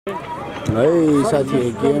है साथी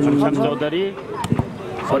गेम चौधरी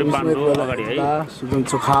परिपाण्डु अगाडि है सुजन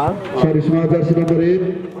चोखाल सर्भिसमा जर्सी नम्बर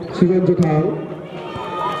 1 सुजन चोखाल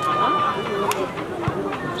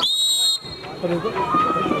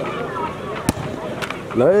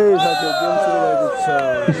ल साथी गेम सुरु भएको छ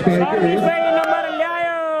नम्बर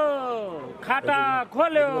ल्यायो खाता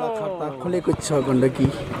खोल्यो खाता खोलेको छ गण्डकी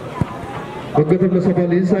अग्रतम सफल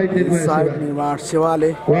इनसाइड निर्माण सेवाले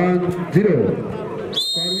 1-0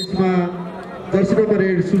 सर्भिसमा जर्सी नम्बर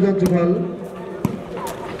 8 सुजन चोखाल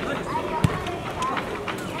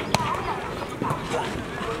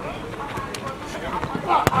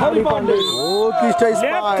उत्कृष्ट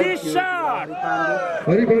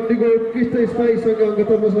हरिपाण्डेको उत्कृष्ट स्पाइकसँग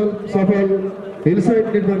अङ्कतम सफल हिलसाइड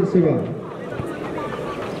निर्माण सेवा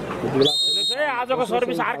आजको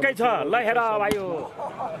सर्भिस अर्कै छ ल हेर भाइयो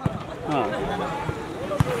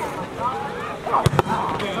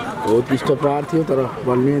उत्कृष्ट प्रहार थियो तर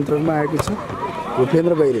बल नियन्त्रणमा आएको छ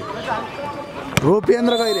रूपेन्द्र गैरे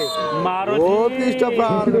उत्कृष्ट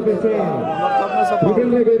प्रहार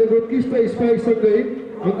रूपेन्द्र गैरेको उत्कृष्ट स्पाइकसँगै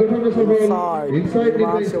अङ्कतम सफल हिलसाइड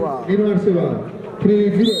निर्माण सेवा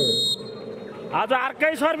 3-0 आज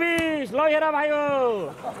अर्कै सर्भिस ल हेर भाइयो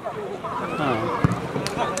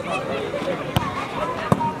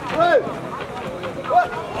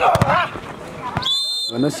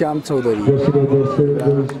घनश्याम चौधरी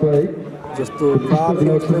जस्तो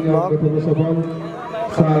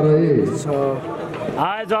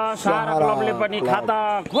आज सहारा क्लबले पनि खाता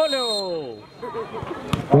खोल्यो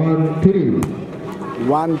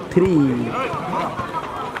 1-3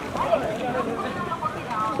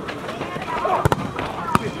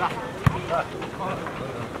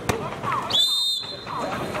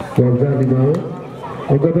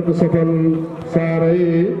 अङ्कतम सफल सहारा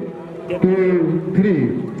 2-3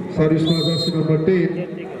 सर्भिसमा जर्सी नम्बर 10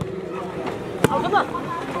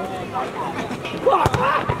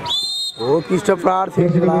 उत्कृष्ट प्रहार थियो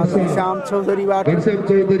घनश्याम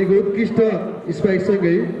चौधरीको उत्कृष्ट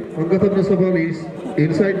स्पाइकसँगै अङ्कतम सफल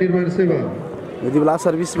इनसाइड निर्माण सेवा यति बेला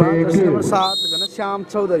सर्भिसमा जर्सी नम्बर 7 घनश्याम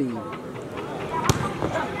चौधरी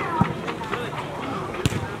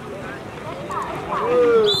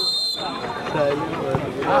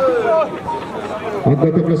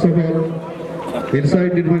अङ्कतम सफल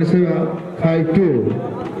इनसाइड निर्माण सेवा 5-2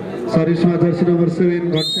 सर्भिसमा जर्सी नम्बर 7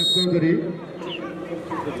 घनश्याम चौधरी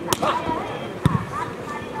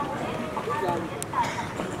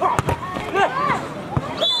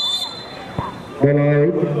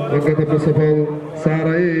अङ्कतम सफल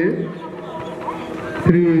सहारा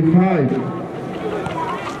 3-5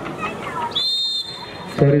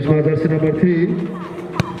 सर्भिसमा जर्सी नम्बर 3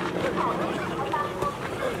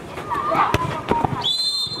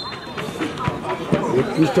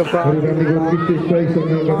 उत्कृष्ट प्रहार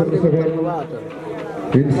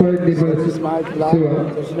इनसाइड निर्माण सेवा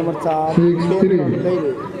Jersey number 4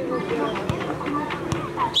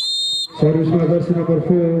 सर्भिसमा Jersey number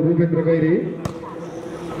 4 Rupendra गैरे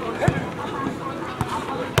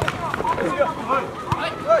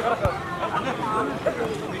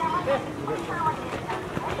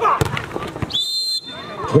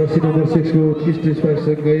जर्सी नम्बर 6 को उत्कृष्ट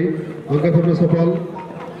स्पाइकसँगै अङ्कतम सफल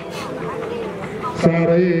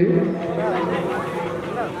सहारा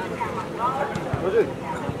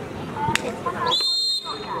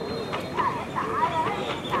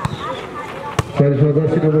सर्भिसमा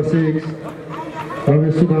Jersey number 6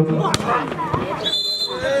 Ramesh Sunam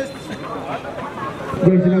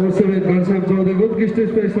Jersey number 7 Ghanshyam चौधरीको उत्कृष्ट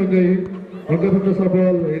स्पाइकसँगै अङ्कतम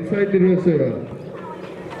सफल इनसाइड निर्माण सेवा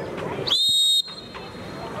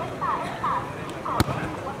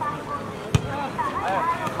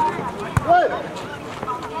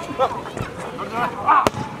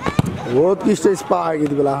उत्कृष्ट स्पाइक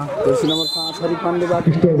यति बेला जर्सी नम्बर 5 हरिपाण्डेबाट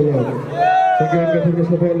अङ्कतम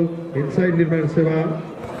सफल इनसाइड निर्माण सेवा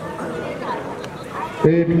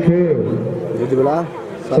 8-4 यति बेला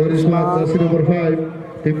सर्भिसमा Jersey number 5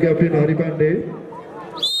 team captain हरिपाण्डे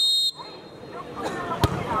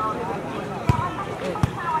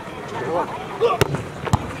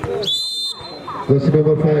Jersey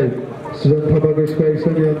number 5 Sujan थापाको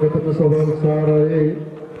स्पाइकसँगै अङ्कतम सफल सहारा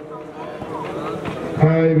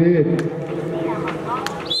 5-8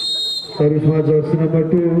 सर्भिसमा Jersey number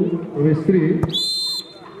 2 Umesh 3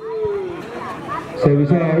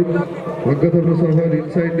 service out अङ्कतम सफल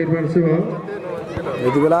इनसाइड निर्माण सेवा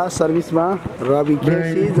यति बेला सर्भिसमा Rabi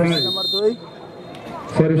KC Jersey number 2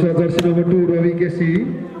 सर्भिसमा Jersey number 2 Rabi KC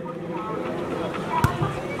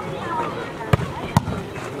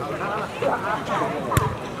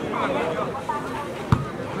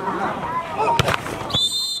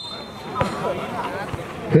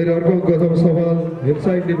फेरि अर्को अङ्क छ सफल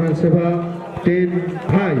हेडसाइड निर्माण सेवा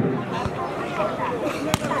 10-5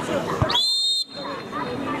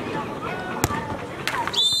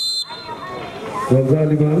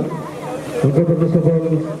 वजालीमा अङ्कपत्र सफल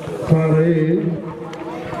साह्रै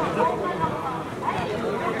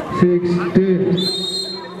 6-10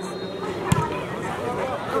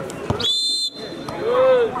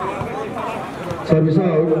 सर्भिस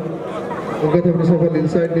आउट अङ्कपत्र सफल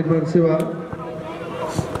इनसाइड निर्माण सेवा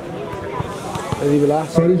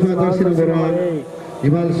सर्भिसमा जर्सी नम्बर 1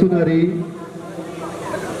 हिमाल सुनारी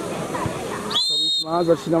सर्भिसमा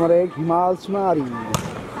जर्सी नम्बर 1 हिमाल सुनारी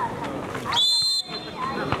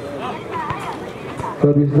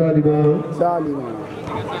service जालीमा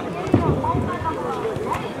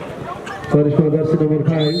सर्भिसमा Jersey number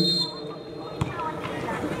 5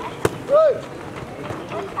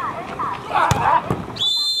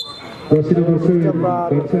 Jersey number 7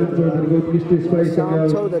 Ghanshyam चौधरीको उत्कृष्ट स्पाइसँग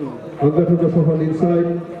अङ्कपत्र सफल inside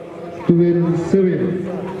 12-7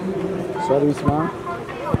 सर्भिसमा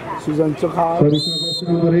Sujan चोखाल सर्भिसमा Jersey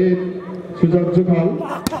number 1 Sujan चोखाल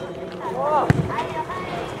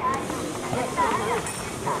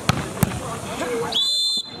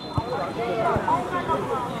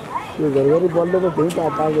यो घरघरी बलले त त्यही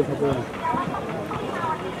तातो छ त्यो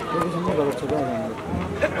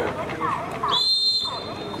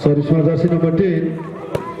सर्भिसमा जर्सी नम्बर 10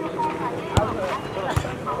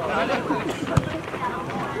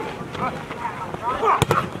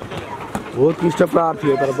 बहुत क्लिष्ट प्रहार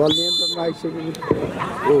थियो तर बल नियन्त्रणमा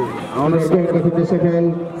आइसकेको अङ्कपत्र सफल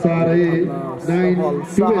साह्रै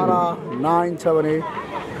 9-12 सहारा 9 छ भने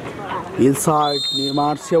हिलसाइड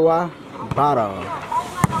निर्माण सेवा 12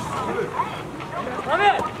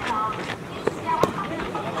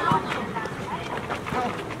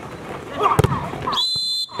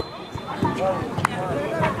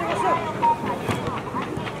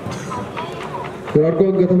 अर्को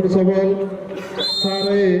अङ्कपत्र सफल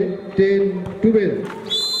साह्रै 10-12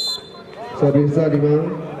 सर्भिस जालीमा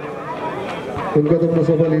अङ्कपत्र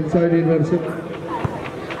सफल इनसाइड निर्माण सेवा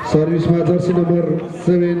सर्भिसमा Jersey number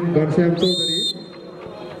 7 Ghanshyam Chaudhary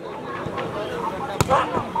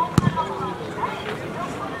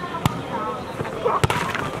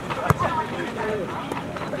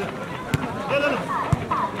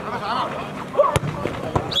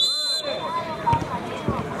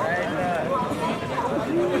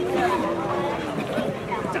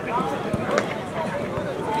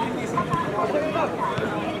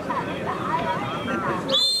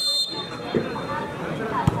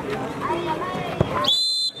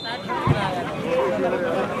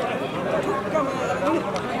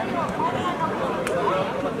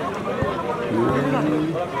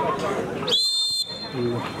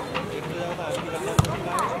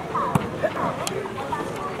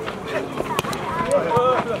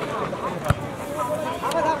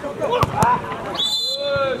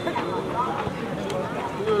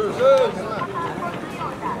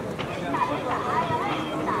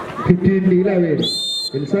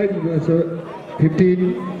inside 15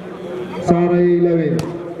 साह्रै 11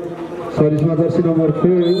 सर्भिसमा जर्सी नम्बर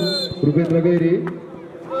 4 रूपेन्द्र गैरी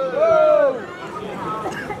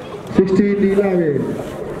 16-11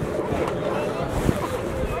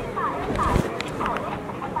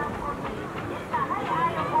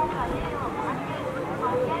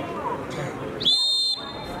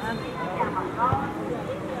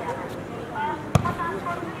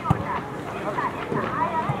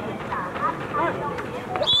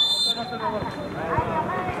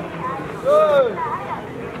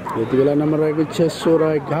 यति बेला नम्बर रहेको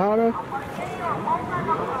 6-16-11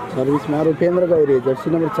 सर्भिसमा रूपेन्द्र गैरे जर्सी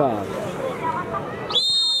नम्बर 4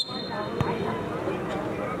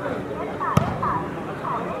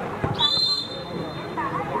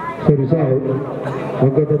 सर्भिस आउट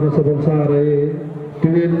अङ्कपत्र सफल साह्रै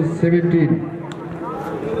 12-17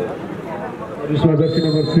 सर्भिसमा जर्सी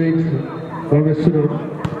नम्बर 6 रमेश सुनम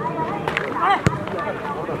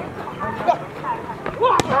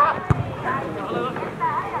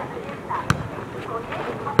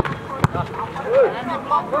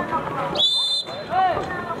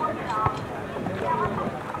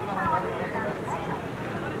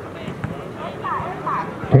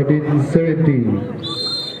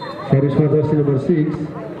सर्भिसमा जर्सी नम्बर 6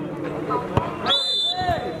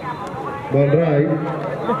 बल राइट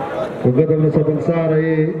अङ्कपत्र सफल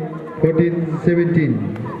साह्रै 14-17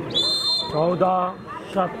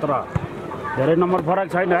 14-17 धेरै नम्बर फरक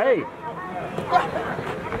छैन है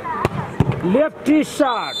लेफ्टी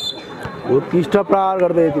शट उत्कृष्ट प्रहार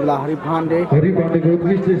गर्दै यति बेला हरि पाण्डेको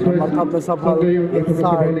उत्कृष्ट सफल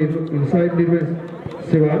इनसाइड निर्माण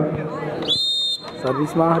सेवा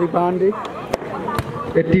सर्भिसमा Hari Pandey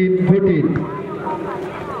 18-14.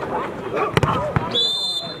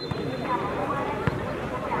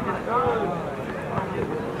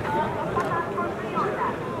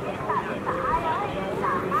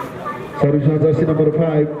 Service on jersey number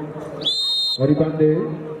 5, Haripande.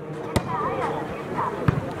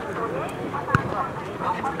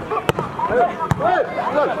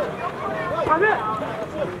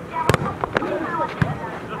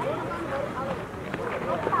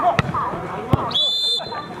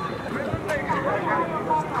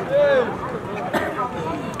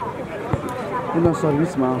 पुनः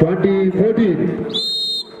सर्भिसमा 20-14.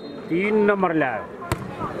 3 नम्बर ल्यायो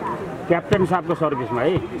क्याप्टेन साहबको सर्भिसमा है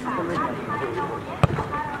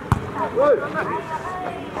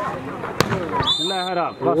ल हेर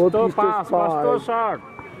कस्तो पास कस्तो शट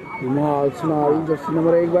महत्सव जर्सी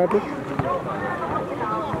नम्बर 1 बाट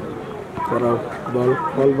तर बल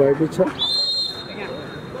भएको छ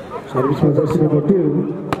सर्भिसमा जर्सी नम्बर 2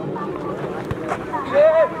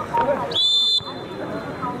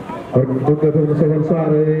 और मगरक सफल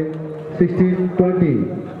सारे 16-20.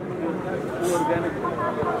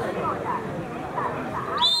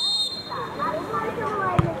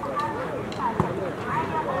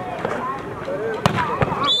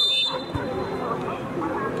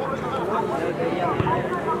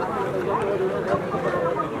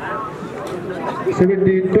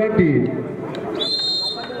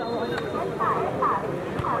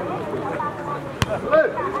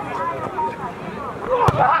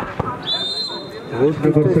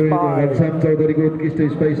 Number 7, Sam Chaudhary को उत्कृष्ट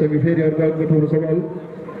स्पाइस अभी फेरि अर्को आउटको ठुलो सवाल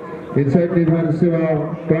इनसाइड निर्माण सेवा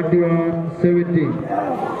 21-17.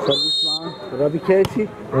 सर्भिसमा रवि केसी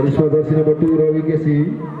और इसमें जर्सी नंबर 2 रवि केसी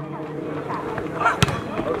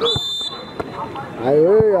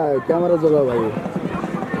आयो क्यामेरा जगा भाइ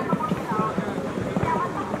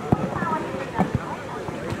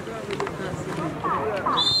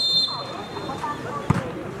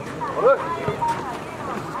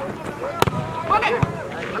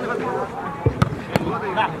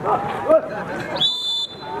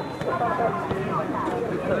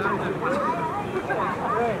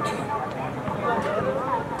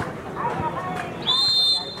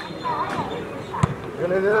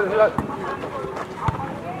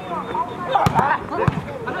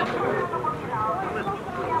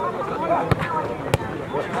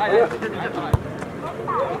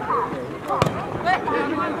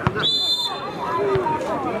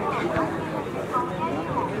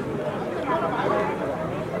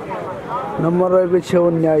नम्बर रहेको छ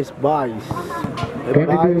 19-22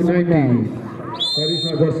 22-19.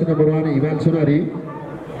 सर्भिसमा जर्सी नम्बर 1 हिमाल सुनारी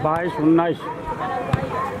 22-19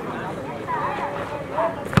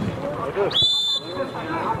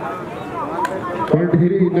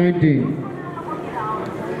 23-19.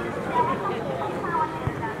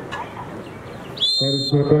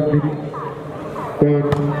 सर्भिसमा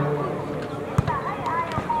 20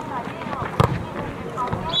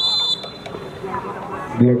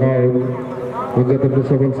 Blackout. Mengatakan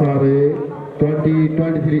safal sare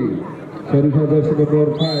 20-23. Service jersey number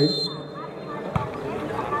 5.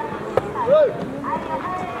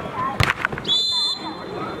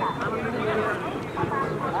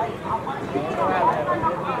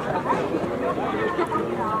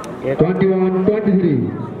 Yeah.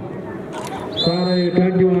 21-23. Sare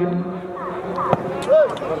 21.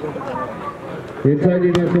 Inside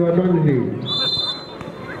it is 23.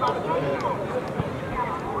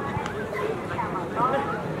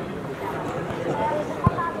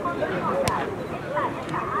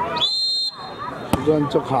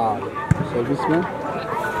 चोखा सर्भिसमा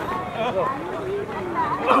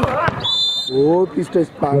उत्कृष्ट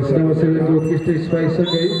स्पाइस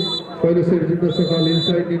पहिलो सेट जित्न सफल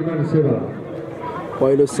इनसाइड निर्माण सेवा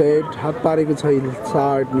पहिलो सेट हात पारेको छ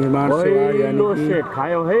इनसाइड निर्माण सेवा यानी पहिलो सेट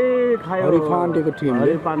खायो है खायो हरिपाण्डेको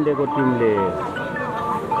टिमले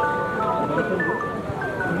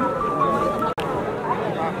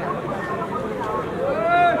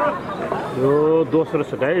यो दोस्रो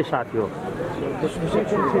सेट है साथी हो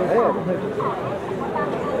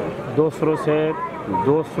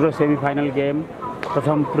दोस्रो सेमिफाइनल गेम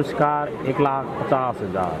प्रथम पुरस्कार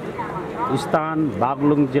 1,50,000 स्थान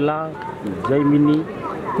बागलुङ जिल्ला जैमिनी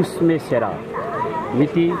कुस्मेसेरा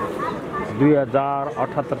मिति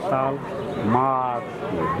 2078 साल माघ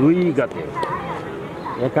 2 गते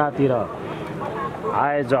एकातिर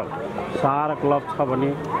आयोजक सहारा क्लब छ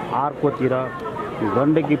भने अर्कोतिर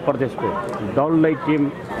गण्डकी प्रदेशको डल्लै टिम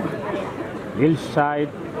हिलसाइड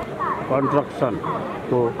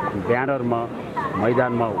कन्स्ट्रक्सनको ब्यानरमा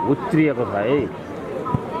मैदानमा उत्रिएको छ है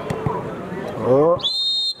हो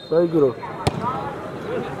सही कुरो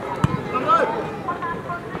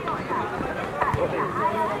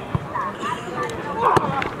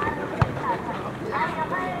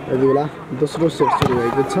यति बेला दोस्रो सेट सुरु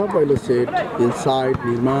भएको छ। पहिलो सेट हिलसाइड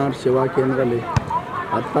निर्माण सेवा केन्द्रले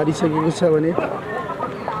हात पारिसकेको छ भने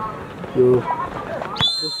यो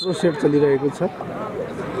दोस्रो सेट चलिरहेको छ।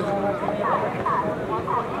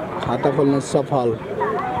 खाता खोल्न सफल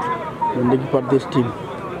गण्डकी प्रदेश टिम।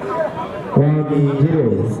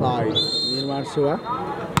 हिलसाइड निर्माण सेवा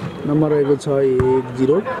नम्बर रहेको छ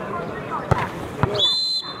 10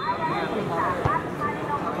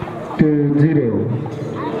 2-0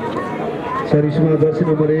 सर्भिसमा जर्सी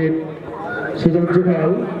नम्बर 8 सुजन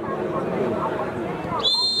जुकाल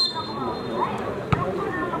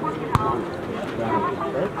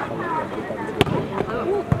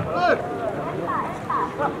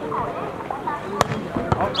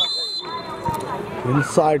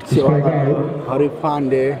हिलसाइड सेवा हरि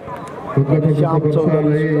पाण्डे, श्याम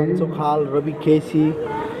चौधरी, सुजन चोखाल, रवि केसी,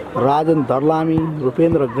 राजन धर्लामी,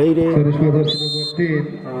 रूपेन्द्र गैरे, सर्भिसमा जर्सी नम्बर 3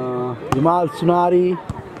 हिमाल सुनारी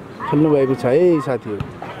खेल्नु भएको छ है साथीहरु।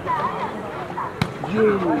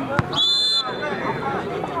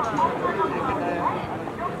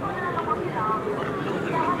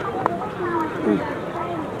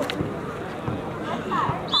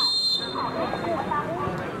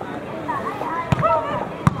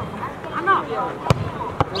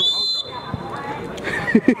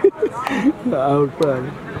 आउट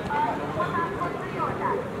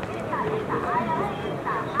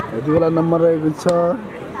यति बेला नम्बर रहेको छ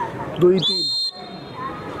 2-3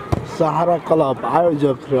 सहारा क्लब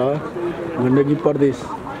आयोजक र गण्डकी प्रदेश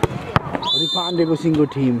हरि पाण्डेको सिंहको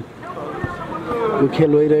टिम यो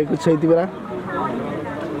खेल भइरहेको छ। यति बेला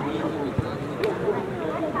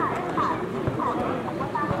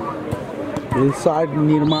हिलसाइड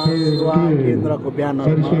निर्माण सेवा केन्द्रको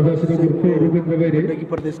ब्यानरमा गण्डकी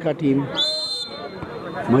प्रदेशका टिम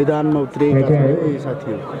मैदानमा उत्रिएका छन् है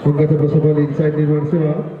साथीहरु। हिलसाइड निर्माण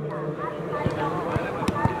सेवा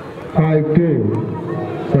 5-2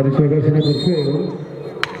 सर्भिसमा जर्सी नम्बर 4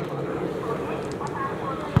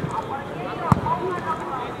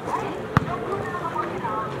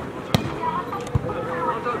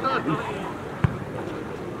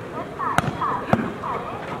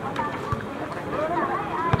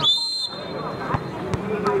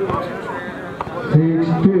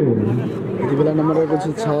 यति बेला नम्बर रहेको छ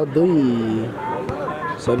 6-2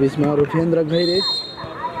 सर्भिसमा रूपेन्द्र गैरे,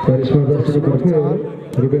 सर्भिसमा जर्सी नम्बर 4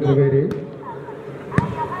 रूपेन्द्र गैरे,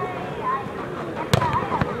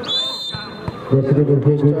 जर्सी नम्बर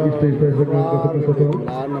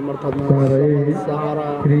 4 नम्बर थप्न सहारा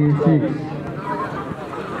 3-6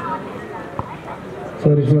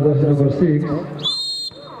 सर्भिसमा जर्सी नम्बर 6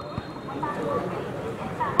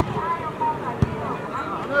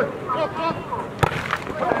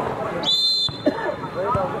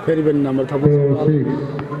 फेरि पनि नम्बर थप्न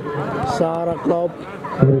सहारा क्लब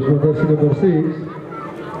सर्भिसमा जर्सी नम्बर 6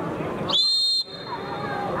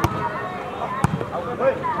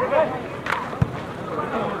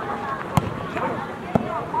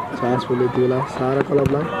 चान्स बोले यति बेला सहारा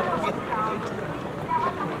क्लबलाई।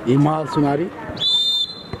 हिमाल सुनारी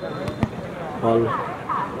हल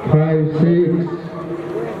 5-6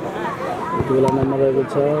 यति बेला नम्बर रहेको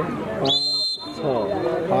छ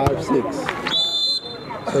 5-6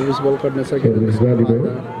 सर्भिस बल गर्न सकेको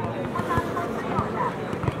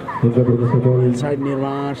हिलसाइड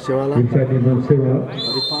निर्माण सेवालाई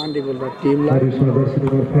हरि पाण्डेको टिमलाई Jersey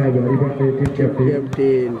number 5 Hari Pandey team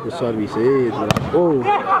क्याप्टेनको service है। ओ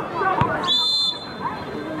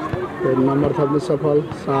नम्बर थप्न सफल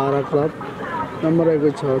सहारा क्लब नम्बर रहेको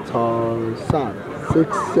छ 6-7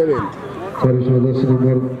 सर्भिसमा जर्सी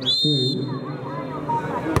नम्बर 2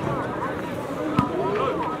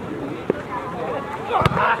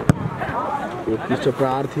 उत्कृष्ट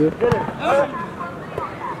प्रहार थियो।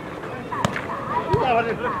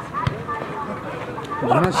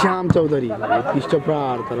 घनश्याम चौधरी उत्कृष्ट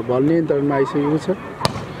प्रहार तर बल नियन्त्रणमा आइसकेको छ।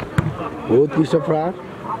 उत्कृष्ट प्रहार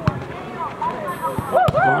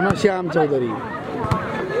घनश्याम चौधरी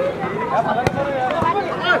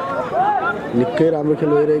निकै राम्रो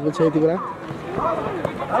खेल भइरहेको छ यति बेला।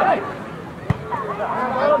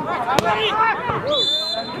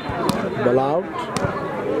 बल आउट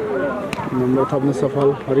नम्बर थप्न सफल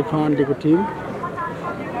Hari पाण्डेको team.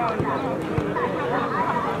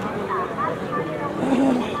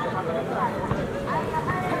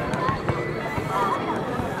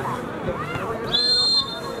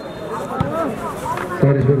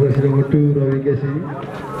 सर्भिसमा Jersey number 2 Rabi KC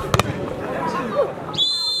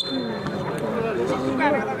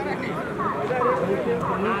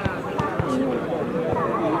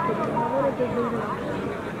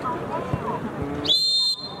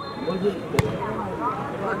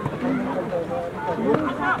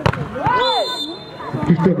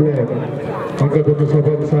उत्कृष्ट ब्लक अङ्क गर्न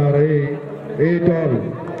सफल साह्रै 8 all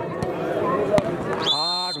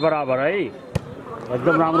बराबर है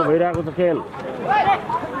एकदम राम्रो भइरहेको छ खेल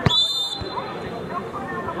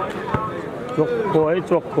चोखो है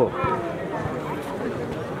चोखो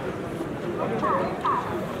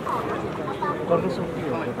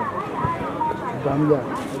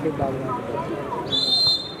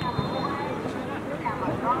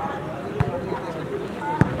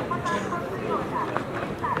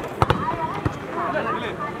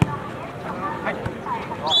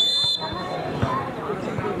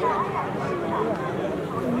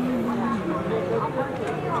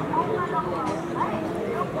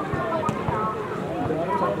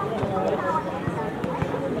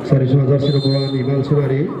सर्भिसमा जर्सी नम्बर 1 हिमाल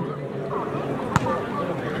सुवारी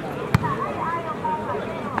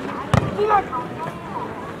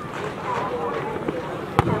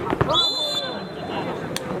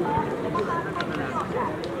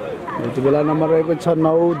यति बेला नम्बर रहेको छ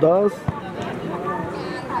 9-10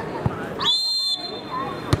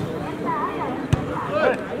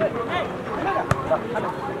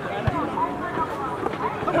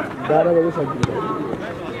 12 बजे सकिन्छ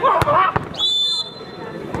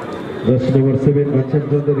जर्सी नम्बर 7 भन्छन्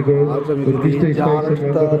चौधरीको उत्कृष्ट स्ट्राइकसँग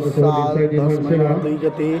अङ्क गर्न सफल इनसाइड हिमाल सेवा 2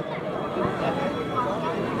 गते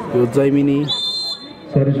यो जैमिनी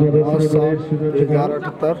सर्भिसमा जर्सी नम्बर 8 सुजन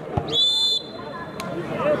 1178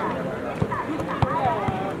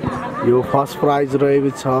 यो फर्स्ट प्राइज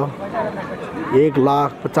रहेको छ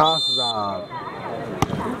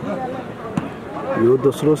 1,50,000 यो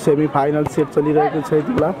दोस्रो सेमी फाइनल सेट चलिरहेको छ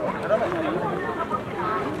यति बेला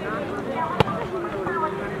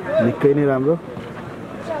निकै नै राम्रो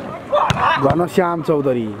घनश्याम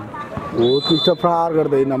चौधरी उत्कृष्ट प्रहार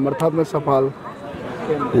गर्दै नम्बर थप्न सफल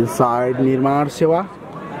इनसाइड निर्माण सेवा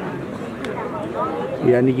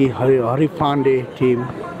यानी कि हरि पाण्डे टिम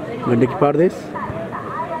गण्डकी प्रदेश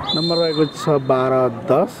नम्बर रहेको छ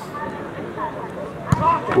 12-10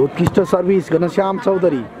 उत्कृष्ट सर्भिस घनश्याम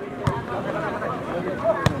चौधरी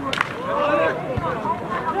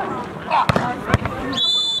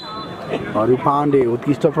हरि पाण्डे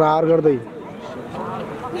उत्कृष्ट प्रहार गर्दै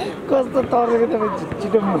कस्तो तरेको तपाईँ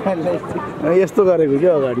छिटो मोबाइललाई यस्तो गरेको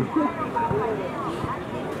क्या अगाडि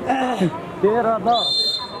 13-10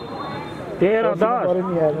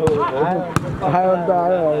 आयो त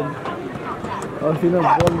आयो अस्ति नै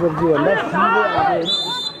बल गर्छु भन्दा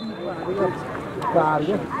प्रहार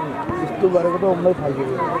क्या यस्तो गरेको त उम्मै थाल्यो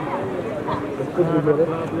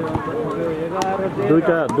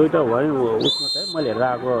दुईटा भयो उसमा चाहिँ मैले हेरेर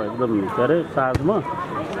आएको एकदम के अरे चार्जमा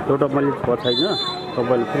एउटा मैले छैन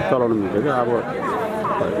तपाईँले फेरि चलाउनु मिल्छ क्या अब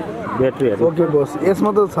ब्याट्रीहरू ओके बस यसमा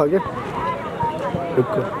त छ क्या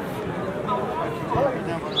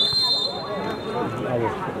अब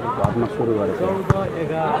घरमा सुरु गरेको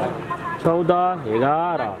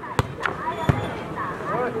 14-11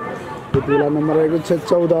 त्यति बेला नम्बर रहेको छ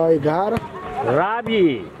 14-11 रवि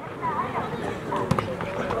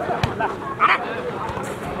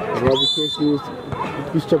केसी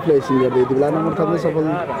उत्कृष्ट प्लेसिङ गर्दै यति बेला नम्बर थप्न सफल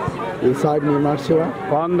इनसाइड निर्माण सेवा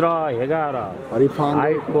 15-11 हरिफान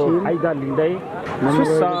फाइदा लिँदै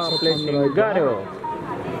प्लेसिङ गर्यो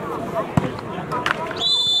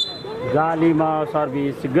जालीमा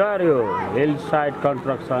सर्भिस गर्यो हिल साइड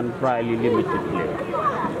कन्स्ट्रक्सन प्राइली लिमिटेडले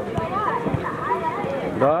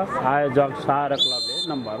र आयोजक सारा क्लबले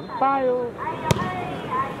नम्बर पायो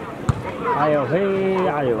आयो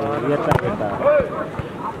यता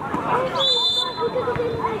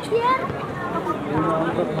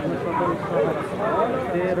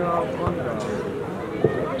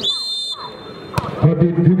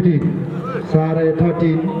 13-15 Sahara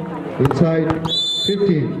 13 inside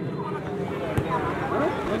 15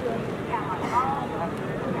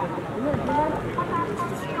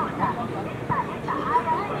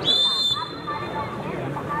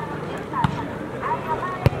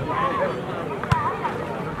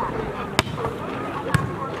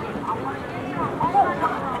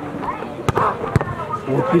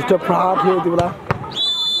 उत्कृष्ट प्रहार थियो यति बेला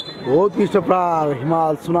उत्कृष्ट प्रहार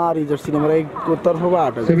हिमाल सुनारी जर्सी नम्बर 1 को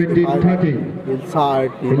तर्फबाट 17-30 इनसाइड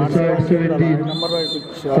 17 नम्बर रहेको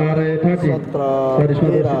छ Sahara 30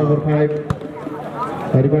 number 5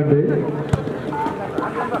 Haribande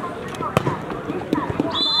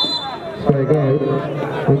strike out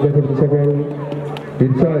over the ball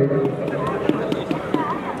inside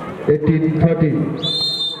 18-30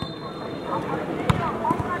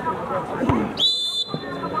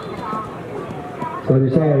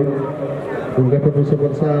 service out unggapan bersama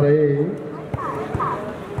Sahara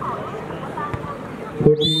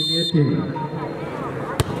 14-18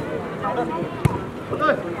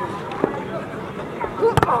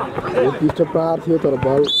 उत्कृष्ट प्रहार थियो तर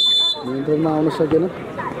बल नियन्त्रणमा आउन सकेन।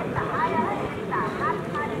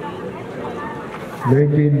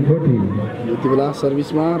 19-14 यति बेला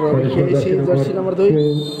सर्भिसमा Rabi KC Jersey number 2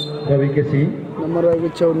 Rabi KC number रहेको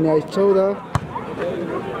छ 19-14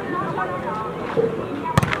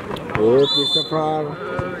 उत्कृष्ट प्रहार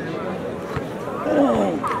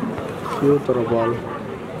थियो तर बल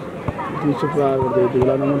उत्कृष्ट प्रहार गर्दै यति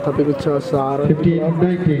बेला नम्बर थपेको छ सहारा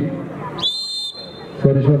 15-19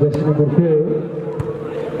 सर्भिसमा जर्सी नम्बर 4 15-19 जर्सी नम्बर 1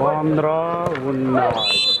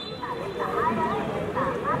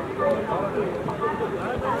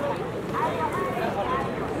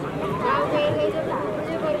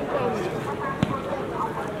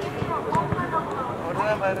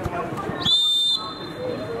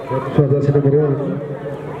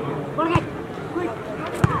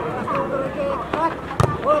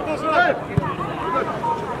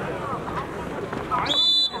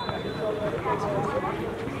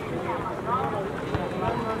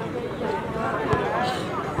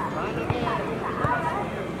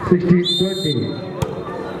 16-20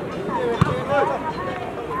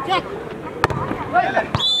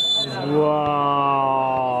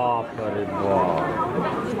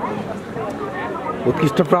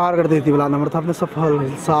 उत्कृष्ट प्रहार गर्दै यति बेला नम्बर थप्न सफल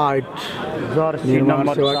side Jersey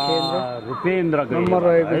number 4 Rupendra number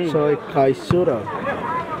रहेको छ 21-16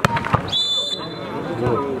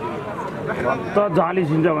 त जाली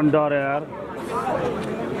छिन्छ भने डर यार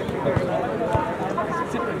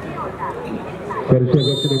सर्भिसमा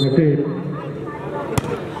Jersey number 10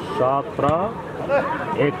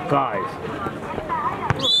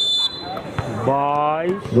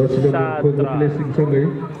 Jersey number 4 placing सँगै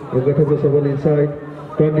गठबन्धन सबल inside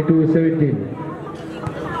 22-17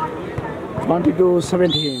 22-17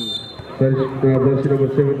 सर्भिसमा Jersey number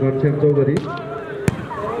 7 Ghanshyam Chaudhary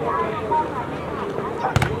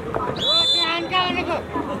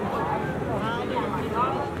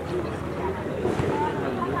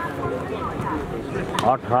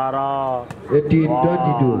 18-22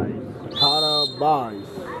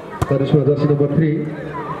 सर्भिसमा Jersey number 3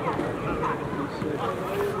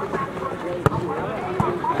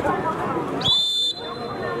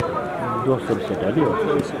 दोस्रो सेट है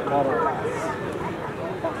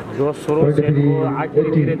दोस्रो सेटको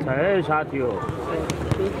आखिरतिर छ है साथीहरु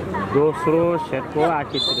दोस्रो सेटको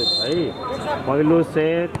आखिरतिर छ है पहिलो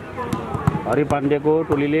सेट हरिपाण्डेको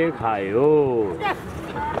टोलीले खायो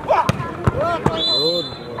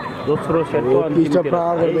दोस्रो सेटको अन्तिम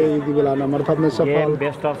प्रहार गर्दै यति बेला नम्बर थप्न सफल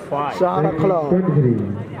best of 5 Sahara club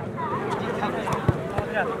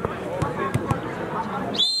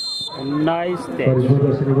 19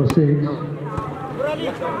 Jersey number 6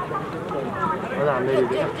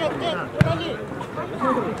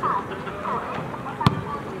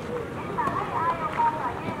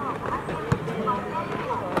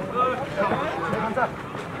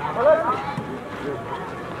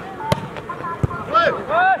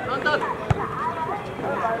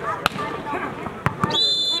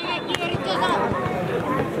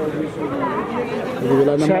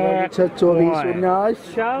 बेला नम्बर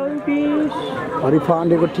 24-19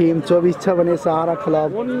 हरिपाण्डेको टिम 24 छ भने सहारा क्लब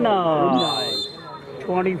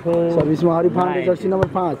 24 सर्भिसमा हरिपाण्डे जर्सी नम्बर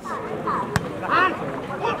 5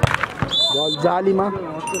 बल जालीमा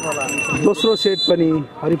दोस्रो सेट पनि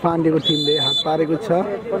हरिपाण्डेको टिमले हात पारेको छ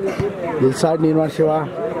हिलसाइड निर्माण सेवा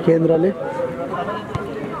केन्द्रले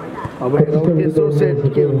अब तेस्रो सेट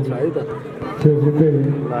के हुन्छ है त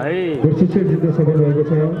दोस्रो सेट जित्न सफल भएको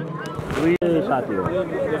छ दुई साथी हो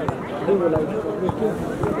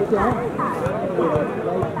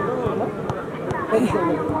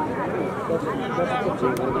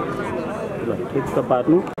ठिक त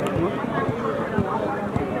पार्नु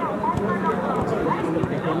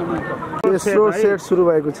तेस्रो सेट सुरु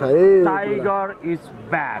भएको छ है टाइगर इज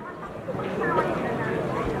ब्याक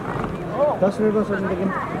 10 मिनेटमा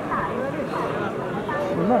सक्दैन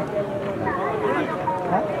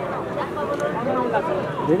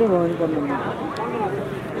धेरै भयो नि पर्नु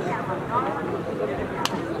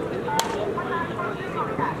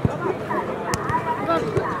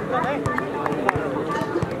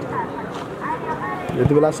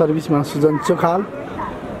यति बेला सर्भिसमा सुजन चोखाल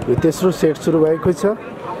यो तेस्रो सेट सुरु भएको छ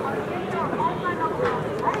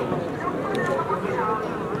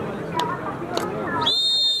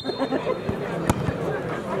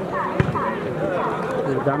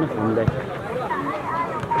जानु हुँदै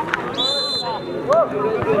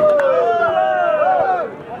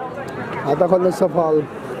खाता खोल्न सफल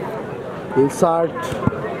हिलसाइड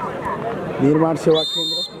निर्माण सेवा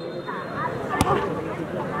केन्द्र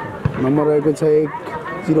नम्बर रहेको छ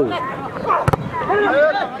 1-0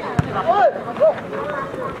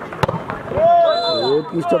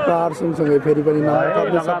 उत्कृष्ट प्रहार सँगसँगै फेरि पनि नम्बर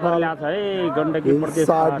लगातार ल्याछ है गण्डकी प्रदेश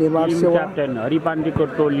साथ निर्माण सेवा क्याप्टेन हरिपाण्डेको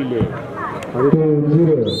टोलीले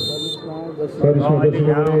 2-0 सर्भिस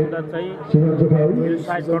यहाँ चाहिँ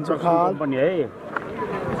साइड कन्स्ट्रक्सन पनि है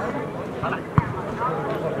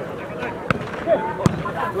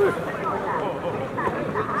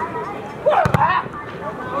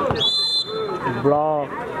ब्लक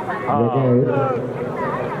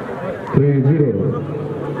 3-0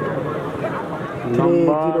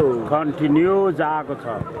 नम्बर कन्टिन्युज आएको छ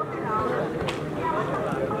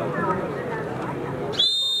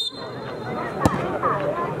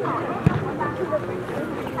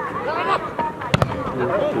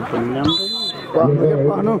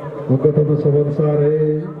अङ्कतमा समानुसार है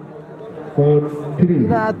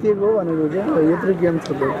 5-3 रातिको भनेको चाहिँ यत्रो गेम छ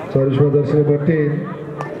त सर्भिसमा जर्सी नम्बर 10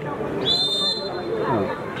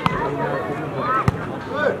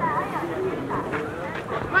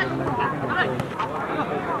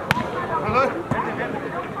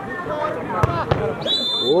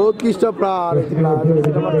 उत्कृष्ट प्रहार यति बेला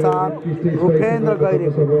जर्सी नम्बर 4 उपेन्द्र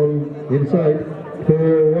गैरेको इनसाइड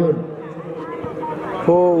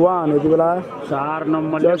 4-1 यति बेला 4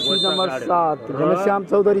 number Jersey number 7 Ghanshyam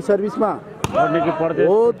Chaudhary सर्भिसमा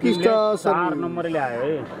उत्कृष्ट 4 नम्बर ल्यायो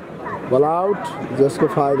है बल आउट जसको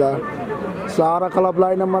फाइदा सारा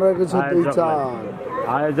क्लबलाई नम्बर रहेको छ 2-4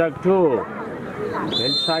 आयोजक 2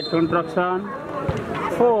 हेल्थ साइड कन्स्ट्रक्सन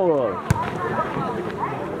 4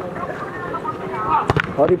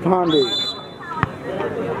 हरिपाण्डे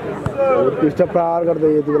उत्कृष्ट प्रहार गर्दै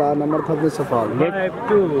यति बेला नम्बर थप्ने सफल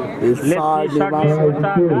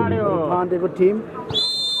हरिपाण्डेको टिम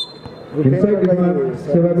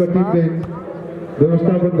सेवाको टिमले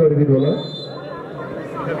व्यवस्थापन गरिदिनु होला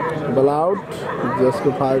बल आउट जसको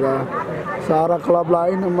फाइदा सारा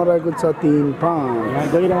क्लबलाई नम्बर रहेको छ 3-5 यहाँ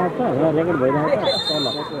गइरहेको छ रेकर्ड भइरहेको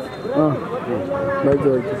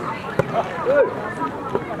छ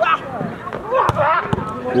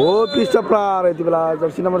उत्कृष्ट प्रहार यति बेला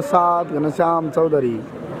Jersey number 7 Ghanshyam Chaudhary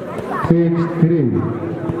 6-3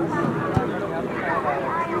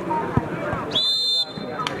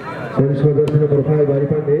 सर्भिसमा Jersey number 5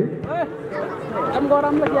 हरिपाण्डे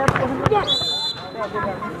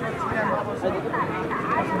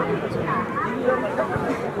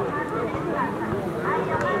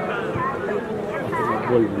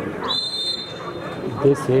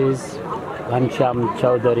This is Ghanshyam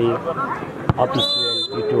Chaudhary official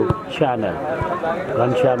YouTube channel.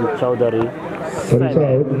 Ghanshyam Chaudhary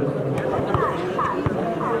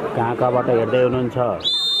कहाँबाट हेर्दै हुनुहुन्छ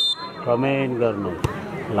कमेन्ट गर्नुहोस्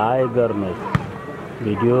लाइक गर्नुहोस्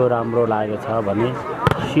भिडियो राम्रो लागेको छ भने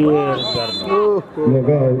सेयर गर्नुहोस्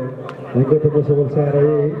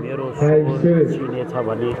मेरो चिनेछ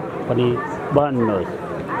भने पनि भन्नुहोस्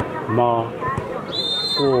म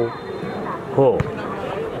को हो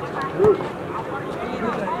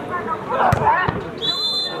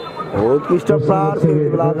उत्कृष्ट प्रहार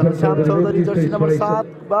घनश्याम चौधरी जर्सी नम्बर 7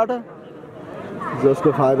 बाट जसको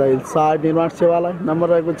फाइदा साइड निर्माण सेवालाई नम्बर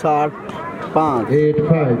रहेको छ 8-5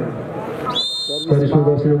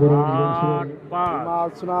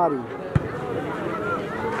 सुनारी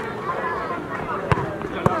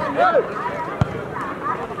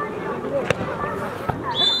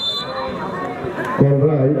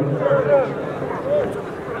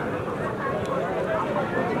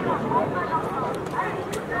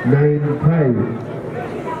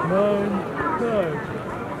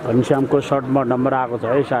घनश्यामको सर्टमा नम्बर आएको छ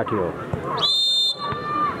है 60 हो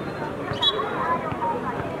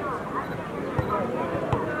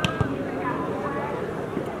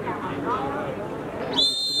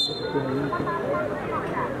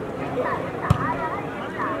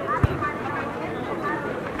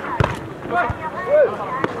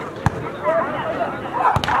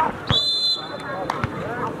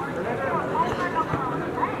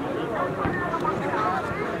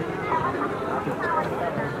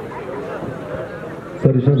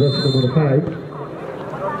Service number 5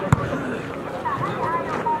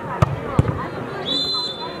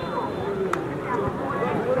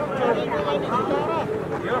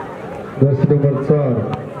 Jersey number 4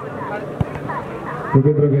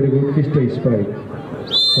 Rubendra very good kiss spike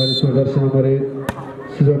Service number 8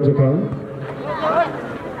 Sujan Japan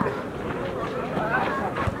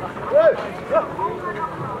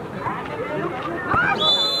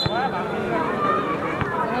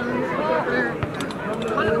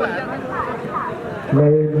 9-6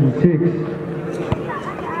 9-7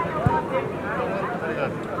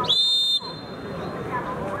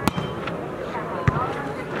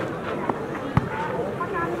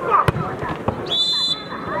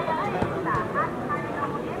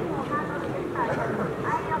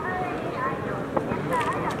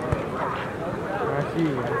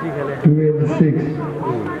 12-6.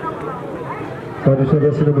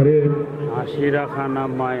 सदस्य नम्बर 8 हाँसिराखाना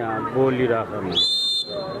माया बोलिराखाना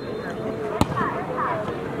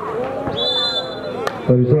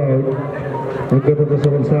result angkatan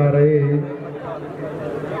Sabal Sahara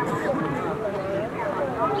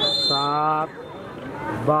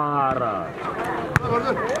 7-12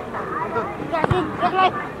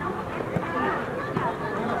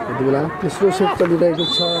 यति बेला तेस्रो सेट चलिरहेको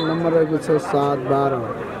छ नम्बर रहेको छ 7-12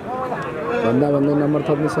 भन्दा भन्दै नम्बर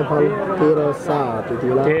थप्ने सफल 13-7 यति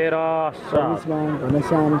बेला 13-7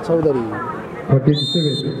 घनश्याम चौधरी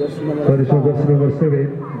 47 सदस्य नम्बर 7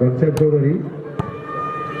 घनश्याम चौधरी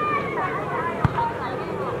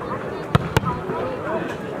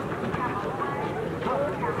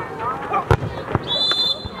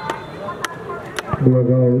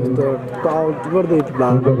आउट गर्दै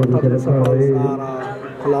थप्ने सफल सारा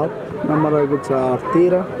क्लब नम्बर रहेको छ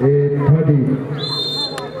 13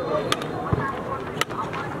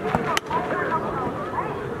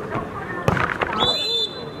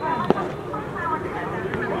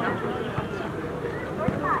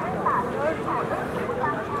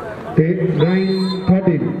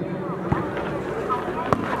 9-13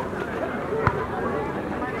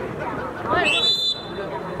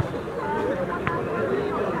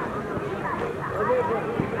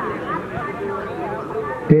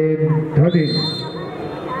 10-13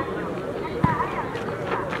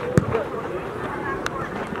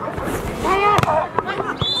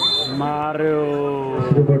 Mario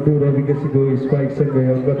Number 2 Ravi Kasigo spike सँगै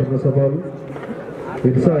अङ्क थप्न सफल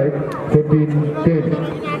inside 14-10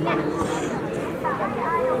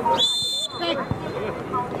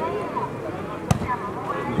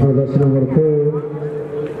 सदस्य नम्बर 4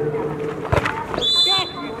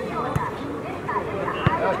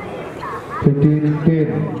 15-10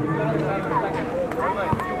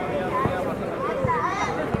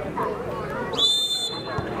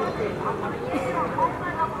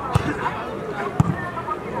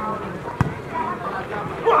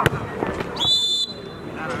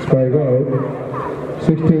 Spike out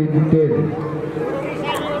 16-10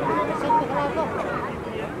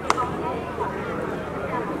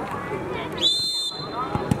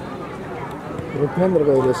 रुपेन्द्र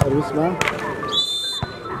गयो सर्भिसमा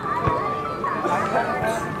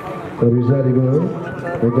Terusarigo,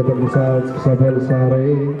 angkatan besar Sabal Sahara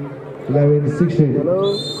 11-16. Hello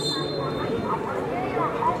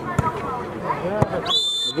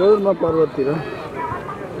हजुरमा पर्वततिर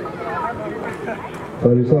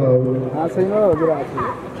Terusau, छैन हजुर आएको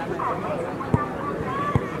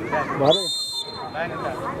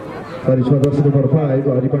भरे सदस्य नम्बर 5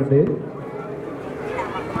 हरि पाण्डे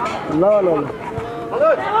ल ल ल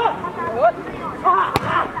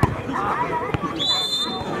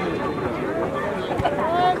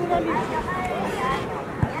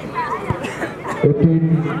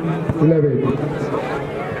 18-11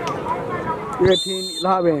 यति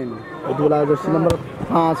बेला Jersey number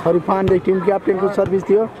 5 Hari Pandey team क्याप्टेनको service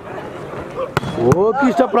थियो हो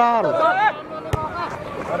पृष्ठ प्रहार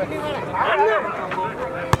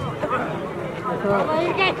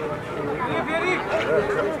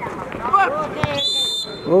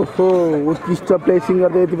ओहो उत्कृष्ट प्लेसिङ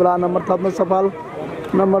गर्दै यति बेला नम्बर थप्न सफल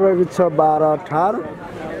नम्बर रहेको छ 12-18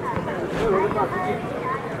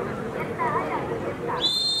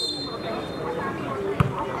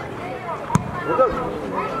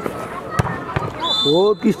 हो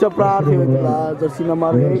उत्कृष्ट प्रहार थियो यति बेला जर्सी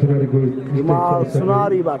नम्बर 1 हिमाल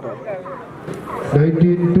सुनारीबाट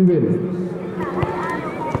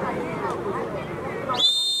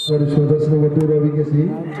 19-12 सदस्य नम्बर 2 रवि केसी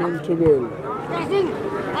 19-12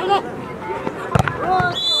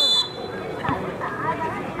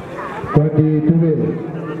 20-12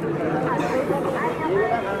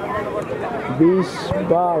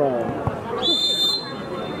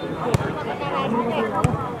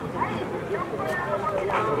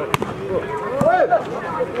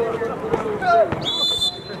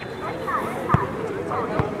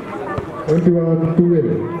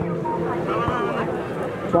 20-12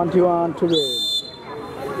 21-12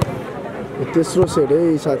 तेस्रो सेट है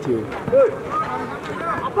साथीहरु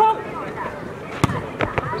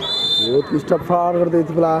उत्कृष्ट प्रहार गर्दै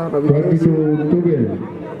यति बेला रवि केसी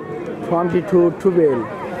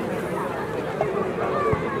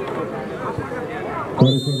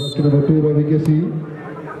 22-12 सदस्य नम्बर 2 रवि केसी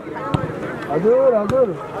हजुर हजुर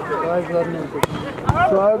सहयोग गर्ने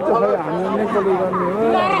सहयोग त खै हामी नै परि गर्ने हो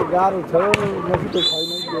गाह्रो छ मसित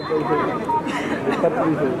छैन यो पैसा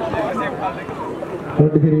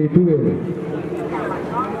 23-12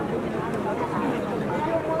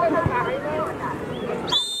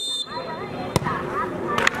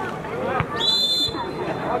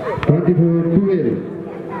 23 24-12.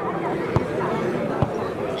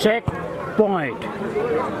 Check point.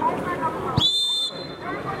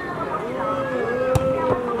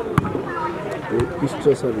 उत्कृष्ट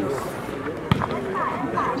सर्भिस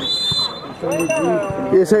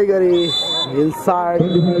यसै गरी हिलसाइड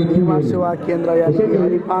निर्माण सेवा केन्द्र यानि कि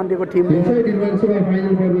हरि पाण्डेको टिमले हिलसाइड निर्माण सेवा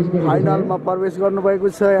फाइनल प्रवेश गरेको छ। फाइनलमा प्रवेश गर्नुभएको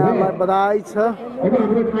छ। यहाँलाई बधाई छ। अब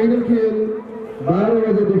हाम्रो फाइनल खेल 12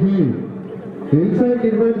 बजेदेखि हिलसाइड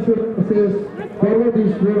निर्माण सेवा वर्सेस पर्वत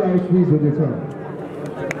स्पोर्ट हाउस बीच हुनेछ।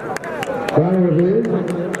 12 बजे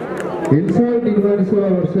हिलसाइड निर्माण सेवा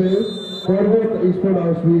वर्सेस पर्वत स्पोर्ट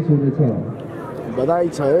हाउस बीच हुनेछ। बधाई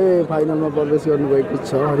छ है, फाइनलमा प्रवेश गर्नुभएको छ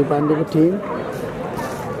हरि पाण्डेको टिम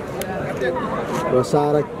र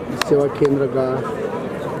सारा सेवा केन्द्रका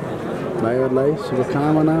भाइहरूलाई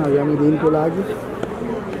शुभकामना आगामी दिनको लागि।